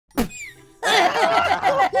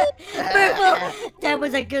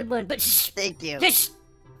was a good one, but shh! Thank you. Shh!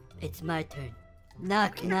 It's my turn.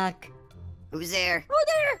 Knock, knock. Who's there? Who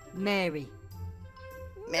there? Mary.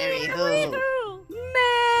 Mary who?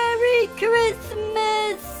 Merry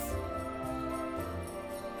Christmas!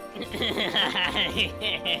 What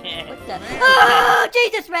the? Oh,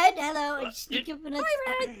 Jesus, Red! Hello.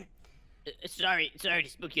 Hi, Red. Sorry to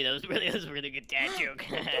spook you. That was a really good dad joke.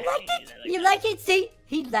 You like it? You like it? See?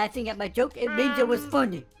 He's laughing at my joke. It means it was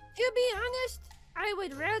funny. To be honest, I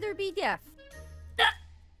would rather be deaf.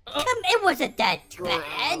 It wasn't that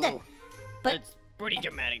bad. Oh. But That's pretty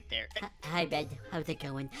dramatic there. hi, Red. How's it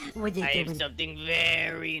going? What are I you have doing? something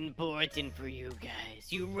very important for you guys.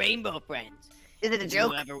 You rainbow friends. Is it a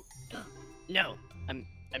joke? No, I'm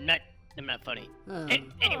not funny. Oh.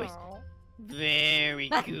 Anyways, Oh. very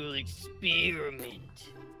Ah. cool experiment.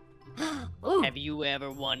 Ooh. Have you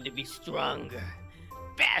ever wanted to be stronger,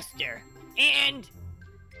 faster, and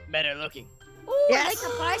better looking? Ooh, Yes.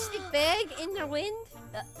 like a plastic bag in the wind?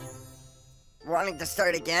 Wanting to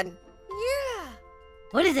start again? Yeah.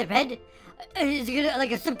 What is it, Red? Is it gonna,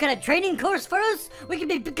 like some kind of training course for us? We can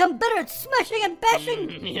become better at smashing and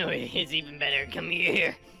bashing. You know, it's even better. Come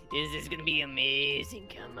here. This is gonna be amazing.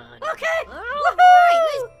 Come on. Okay. All right,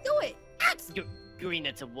 let's do it. Green,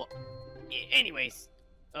 that's a anyways,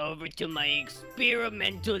 over to my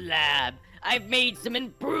experimental lab. I've made some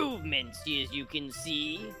improvements, as you can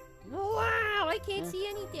see. Wow, I can't see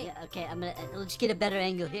anything. Yeah, okay, let's get a better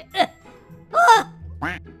angle here. Ah!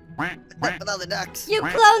 With all the ducks. You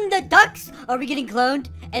cloned the ducks? Are we getting cloned?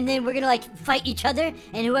 And then we're gonna like fight each other,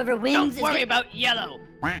 and whoever wins Don't is worry about Yellow.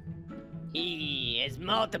 He has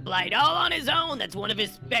multiplied all on his own. That's one of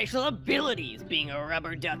his special abilities, being a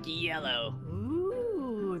rubber ducky Yellow.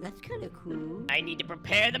 Ooh, that's kind of cool. I need to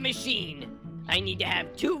prepare the machine. I need to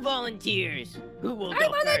have 2 volunteers. Who will I go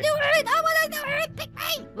wanna first? do it. I wanna do it. Pick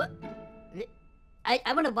me. What?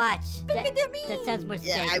 I wanna watch. Look at me. That sounds more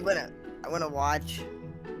Yeah, safe. I wanna watch.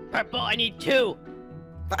 Purple, I need 2.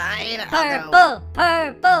 Fine, I'll go. Purple,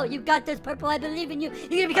 purple, you got this, Purple. I believe in you.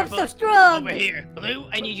 You're gonna become so Purple, strong. Over here. Blue,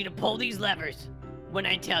 I need you to pull these levers when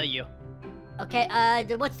I tell you. Okay,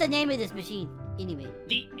 what's the name of this machine? Anyway,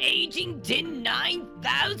 The Agington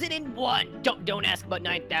 9001. Don't ask about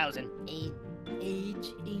 9000.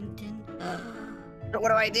 Age Inkton. What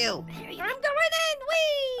do I do? I'm going in.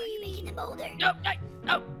 Are you Wee. making them older? No.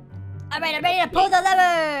 All right, I'm ready to pull the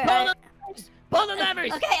lever. Pull the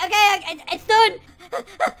levers. Okay, it's done.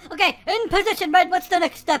 Okay, in position, Red. What's the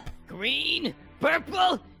next step? Green,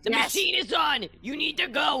 purple, the Yes. machine is on. You need to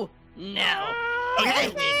go now. Okay.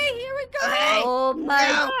 Okay, here we go. Okay. Oh my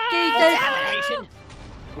No. Jesus! Acceleration.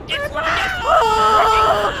 It's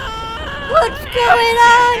What's going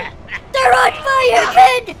on? They're on fire,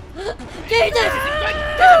 kid! Jesus! There's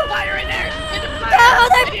a fire in there. There's a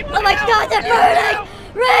fire. No, oh my God, they're burning!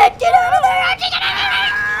 Red, get out of there! Get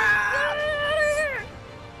out of there!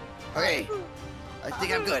 Okay. I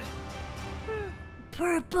think I'm good.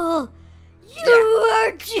 Purple, you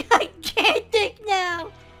are gigantic now.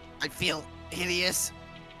 I feel hideous.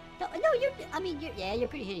 No, you're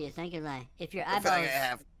pretty hideous. I ain't gonna lie. If your I feel like I eyeballs,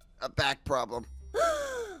 have a back problem.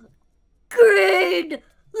 Green,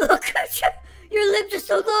 look at you. Your lips are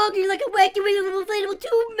so long. You're like a wacky little inflatable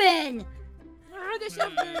tube man. Ah, this is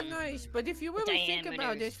very nice, but if you really think about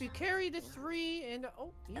Diameters. this, we carry the 3 and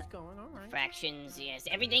oh, he's going, all right. Fractions, yes.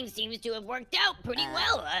 Everything seems to have worked out pretty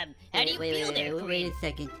well. How do you feel there, wait Green? a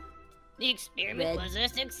second. The experiment Red. was a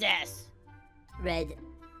success. Red,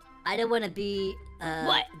 I don't want to be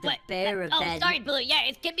What? the What? bearer of Oh, bad. sorry, Blue. Yeah,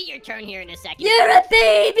 it's gonna be your turn here in a second. You're a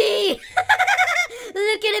baby!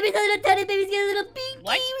 Look at him, he's a little tiny baby. He's got a little pinky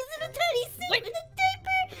What? with a little tiny suit What? with a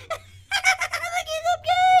diaper. Look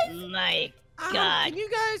at him, guys! My God. Can you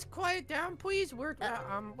guys quiet down, please? We're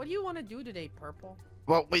what do you want to do today, Purple?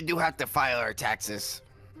 Well, we do have to file our taxes.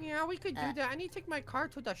 Yeah, we could do that. I need to take my car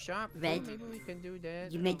to the shop. so Red, maybe we can do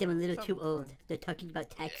that. You made them a little too Something. old. They're talking about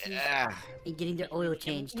taxes Yeah. and getting their oil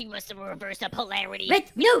changed. We must have reversed the polarity. Red,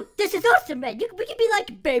 no, this is awesome, Red. We can be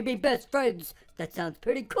like baby best friends. That sounds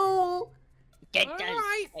pretty cool. It All does.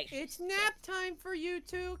 right, it's nap time for you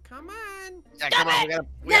two. Come on. Yeah, Stop come on, it!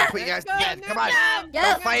 we gotta put you guys Let's go, together. Come nap on. time. Yo,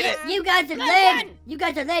 Don't fight it. You guys are Come lame. on. You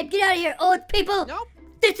guys are lame. Get out of here, old people. Nope.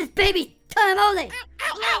 This is baby time only.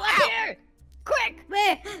 Blue, up here! Quick!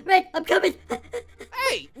 Where? Red, I'm coming.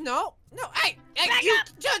 Hey, no, hey, Back you, up.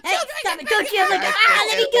 Hey, stop it. Don't you Guys, ever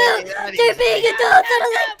let me get go. out of They're here. being adults. I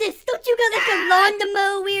don't like this. Don't you got like a lawn to mow,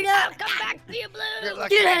 I'll weirdo? come back for you, You're Blue!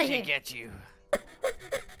 lucky Get I outta can't here. get you.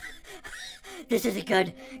 This isn't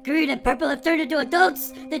good. Green and purple have turned into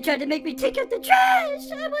adults. They tried to make me take out the trash.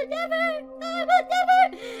 I would never.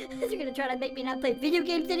 Is he gonna try to make me not play video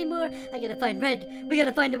games anymore? I gotta find Red. We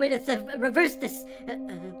gotta find a way to reverse this.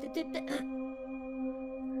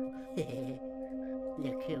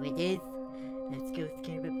 Look who it is. Let's go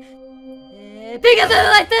scare him. Peekaboo,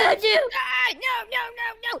 I found you! Ah,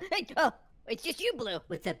 no. Hey, oh, it's just you, Blue.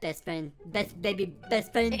 What's up, best friend? Best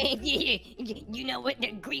friend? You know what?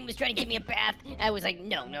 Green was trying to give me a bath. I was like,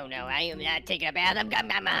 no. I am not taking a bath. I'm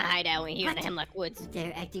my hideout here in the Hemlock Woods.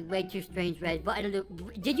 They're acting way too strange, Red. Well, I don't know.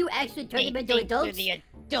 Did you actually turn them into They're adults? the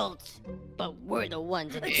adults, but we're the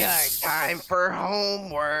ones in charge. Time for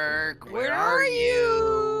homework. Where are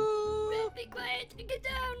you? Red, be quiet. Get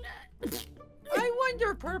down. I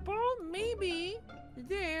wonder, Purple. Maybe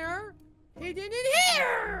they're hidden in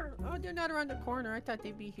here. Oh, they're not around the corner. I thought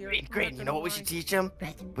they'd be here. Green, you know what we should teach him?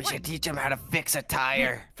 Red, We should teach him how to fix a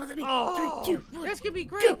tire. follow me. Oh, 3, 2, 1. that's gonna be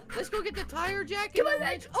great. Let's go get the tire jack. Come on, and the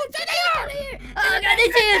Red. wrench. Oh, there they are! Oh, God,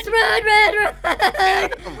 they see us.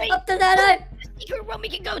 Run. Wait. Up to that Secret room we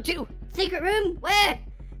can go to. secret room. Where?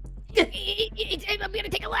 I'm gonna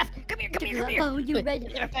take a left. Come here. Oh, you Red.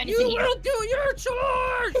 Never find us You in here. will do your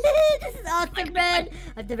chores. This is awesome, Red.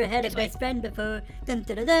 I've never had a best friend before. Dun,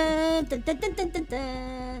 dun, dun, dun, dun, dun, dun, dun,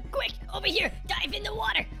 dun. Quick, over here. Dive in the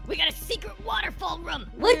water. We got a secret waterfall room.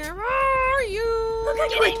 What? Where are you?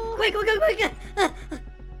 Okay, quick.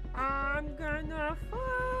 I'm gonna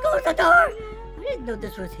find Close the door. I didn't know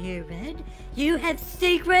this was here, Red. You have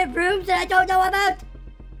secret rooms that I don't know about.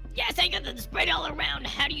 Yes, I got them spread all around.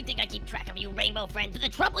 How do you think I keep track of you rainbow friends and the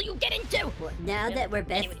trouble you get into? Well, now that we're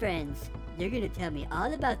best friends, you're gonna tell me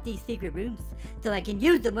all about these secret rooms so I can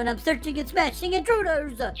use them when I'm searching and smashing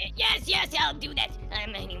intruders. Yes, I'll do that.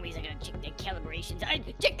 Anyways, I gotta check the calibrations.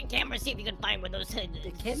 Check the camera, see if you can find where those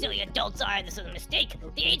camera? silly adults are. This is a mistake.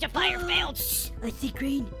 The Age of Fire failed. I see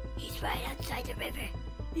Green. He's right outside the river.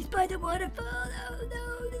 He's by the waterfall. Oh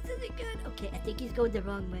no, this isn't good. Okay, I think he's going the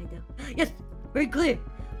wrong way though. Yes, we're clear.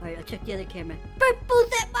 Alright, I'll check the other camera. Purple's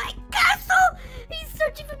at my castle! He's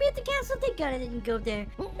searching for me at the castle. Thank God I didn't go there.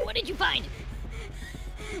 What did you find?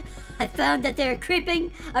 I found that they're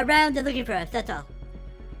creeping around and looking for us, that's all.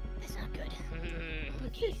 That's not good.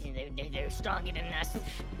 They're stronger than us,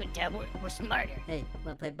 but we're smarter. Hey,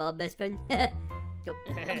 wanna play ball, best friend? Go.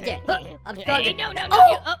 Over there. I'm Hey, stronger. no.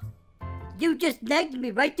 Oh! You just nagged me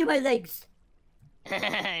right through my legs.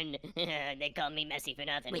 They call me Messy for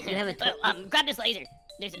nothing. Wait, you have a grab this laser.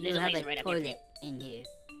 There's You a have laser a right up your toilet feet. in here.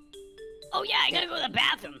 Oh yeah, I gotta go to the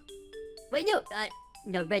bathroom. Wait,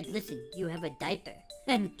 no, Red, listen. You have a diaper.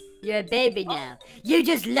 And you're a baby now. You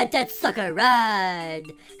just let that sucker ride.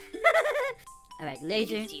 Alright,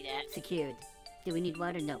 laser See that? secured. Do we need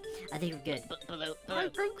water? No. I think we're good. Blue. I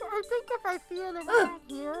think if I feel around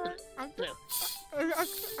here, I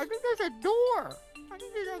think there's a door. I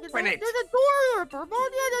think there's a door. Bring it. There's a door here, Purple.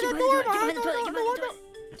 Yeah, there's a Get door by the behind toilet, get by the the toilet.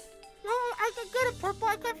 No, I can get it, Purple.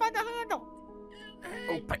 I can't find the handle.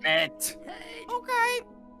 Open it. Okay.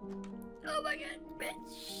 Oh my God, Red,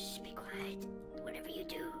 shh, be quiet. Whatever you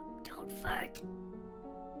do, don't fart.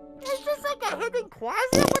 Is this like a hidden closet?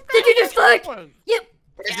 What the Did you heck just is fart? this one? Yep.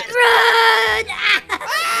 Is it- Run!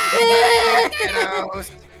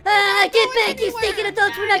 Kiddos. Get back, you stinking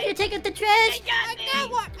adults! We're not gonna take out the trash! I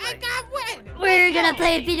got one. I got one. We're gonna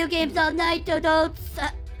play video games all night, adults!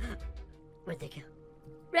 Where'd they go?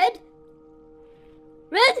 Red?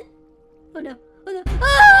 Red? Oh no! Oh no!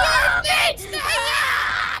 Ah!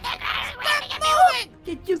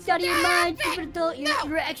 Get juked out of your mind, stupid adult! Your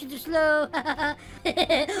reactions are slow!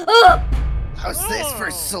 Oh! How's this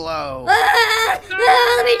for slow? Ah!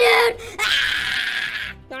 Ah, let me down!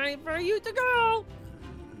 Time for you to go.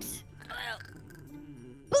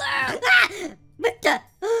 Ah! What the?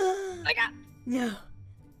 I got No.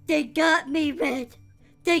 They got me, Red.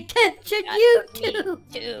 They captured you me too.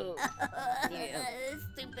 too.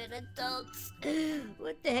 Stupid adults.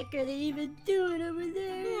 What the heck are they even doing over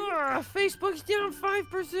there? Facebook's down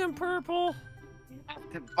 5%, Purple.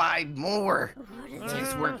 To buy more. What It is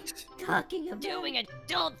just it worked. talking about? Doing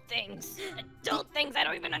adult things. Adult things I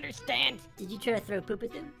don't even understand. Did you try to throw poop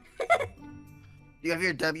at them? You have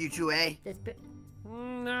your W2A? That's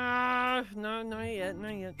Nah, no, not yet, not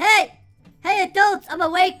yet. Hey! Hey, adults! I'm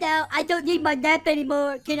awake now. I don't need my nap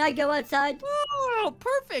anymore. Can I go outside? Oh,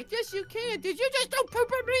 perfect. Yes, you can. Did you just don't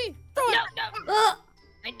poop at me? No. Oh!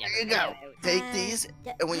 I never There you did. go. Take these,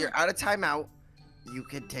 and when you're out of timeout, you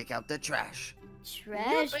can take out the trash.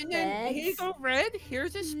 Trash And then here you bags. go, Red.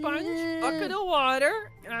 Here's a sponge, bucket of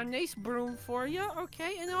water, a nice broom for you,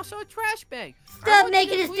 okay, and also a trash bag. I Stop want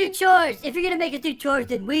making you us to do clean- chores. If you're gonna make us do chores,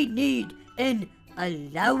 then we need an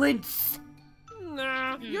allowance.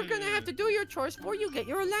 Nah, you're gonna have to do your chores before you get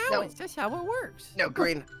your allowance. That's how it works. No,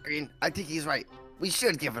 Green. I think he's right. We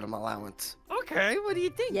should give it an allowance. Okay, what do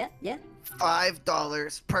you think? Yeah, yeah.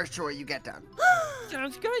 $5 per chore you get done.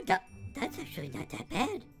 Sounds good. That's actually not that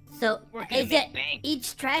bad. So, We're gonna is make it bank.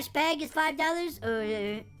 each trash bag is $5, or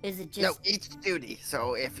is it No, just each duty.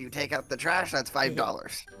 So if you take out the trash, that's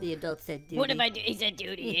 $5. the adult said duty? What if I do? He said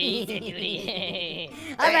duty. He said duty.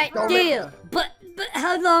 All Hey, right, don't deal. But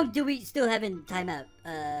how long do we still have in timeout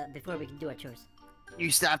before we can do our chores? You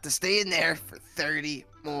still have to stay in there for 30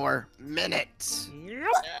 more minutes. 30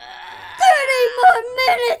 more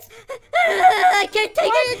minutes! I can't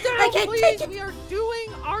take Quiet it! down, I can't please. take it! We are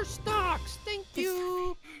doing our stocks. Thank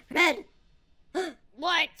you. Red,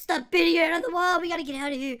 What? stop beating your head on the wall. We gotta get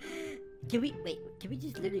out of here. Can we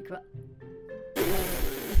just literally cross?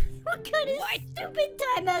 What kind of stupid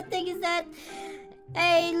timeout thing is that?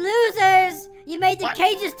 Hey, losers! You made the What?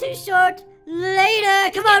 cages too short.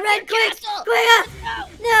 Later! Come on, Red, quick! Castle! Quick! No!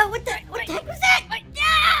 No, what the heck was that?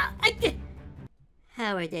 No!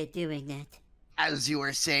 How are they doing that? As you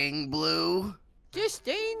were saying, Blue. Just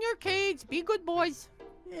stay in your cage. Be good boys.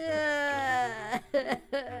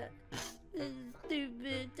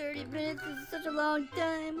 Stupid. 30 minutes is such a long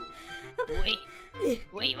time. Wait.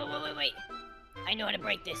 I know how to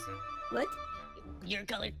break this. What? Your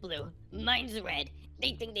color's blue. Mine's red.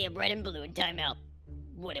 They think they have red and blue in timeout.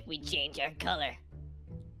 What if we change our color?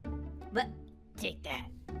 But, Take that.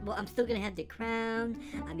 well, I'm still gonna have the crown.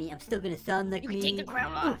 I mean, I'm still gonna sound like You me. can take the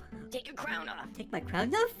crown off. Take your crown off. Take my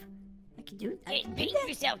crown off? I can do it. I Hey, can do paint that.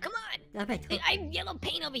 yourself. Come on. All right. Hey, I have yellow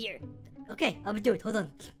paint over here. Okay, I'm gonna do it. Hold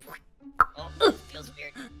on. Oh, feels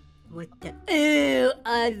weird. What the? Ew!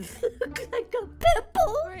 I look like a pimple.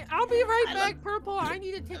 All right, I'll be right I back, Purple. I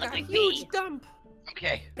need to take look a like huge me. dump.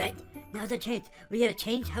 Okay. Right, now's the chance. We gotta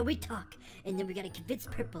change how we talk, and then we gotta convince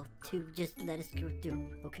Purple to just let us go through.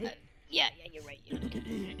 Okay? Yeah, you're right.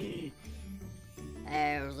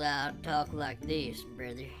 How's I talk like this,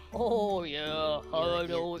 brother? Oh yeah,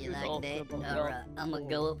 You like that? Alright, I'm gonna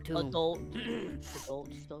go up to him. Adult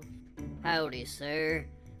stuff. Howdy, sir.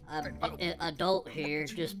 Adult here,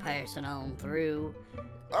 just passing on through.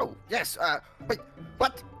 Oh, yes. Wait,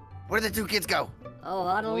 what? Where did the two kids go? Oh,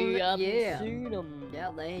 I don't We know. haven't Yeah. seen them.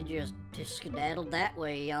 Yeah, they just skedaddled that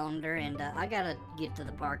way yonder, and I gotta get to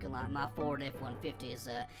the parking lot. My Ford F-150 is,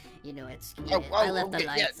 it's. I left the okay,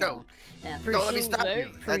 lights no. on. Don't let me Appreciate- stop you.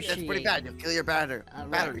 That's pretty appreciate bad. You'll kill your battery.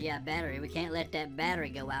 Right, battery. yeah, battery. We can't let that battery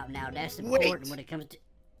go out now. That's Wait. important when it comes to.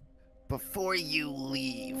 Before you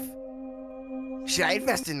leave, should I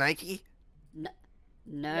invest in Nike?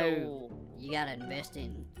 No, you gotta invest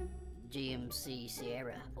in GMC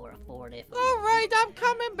Sierra or a Ford F. All right, I'm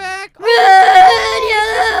coming back. Run,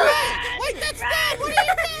 yellow! Wait, that's not. What are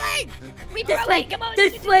you doing? We This broke way, it. Come on.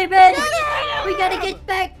 this way, man! No! We gotta get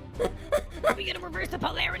back. We gotta reverse the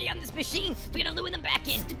polarity on this machine. We gotta lure them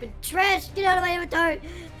back in. Stupid trash! Get out of my inventory!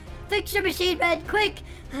 Fix your machine, man, quick!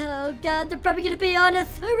 Oh god, they're probably gonna be on us.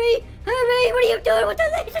 Hurry! Hurry! What are you doing with the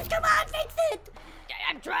lasers? Come on, fix it!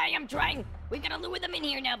 I'm trying. We gotta lure them in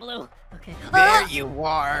here now, Blue. Okay. There you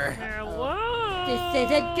are. Hello. This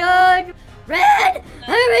isn't good! Red!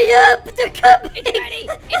 Hurry up! They're coming! It's ready.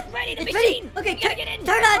 It's ready. The It's machine. ready! Okay, We gotta get in.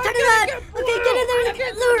 turn it on! Okay, get in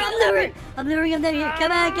there! I'm luring them in here!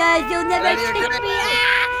 Come on, guys! You'll never Ready, escape ready. me!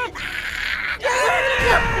 No!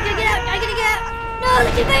 I gotta get out! I gotta get out! No!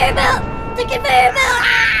 The conveyor belt! The conveyor belt!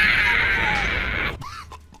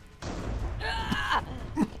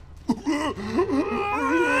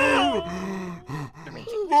 I'm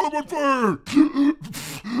on fire!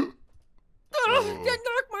 That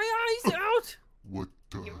knocked my eyes out. What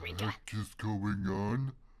the Eureka. heck is going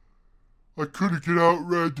on? I couldn't get out,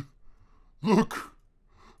 Red. Look.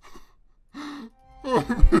 I'm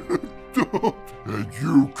an adult, and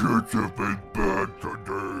you kids have been bad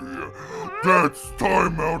today. That's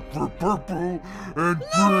time out for Purple and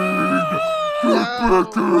Green. Get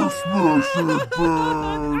back here, Smash and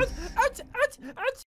Burn. Ouch, ouch, ouch.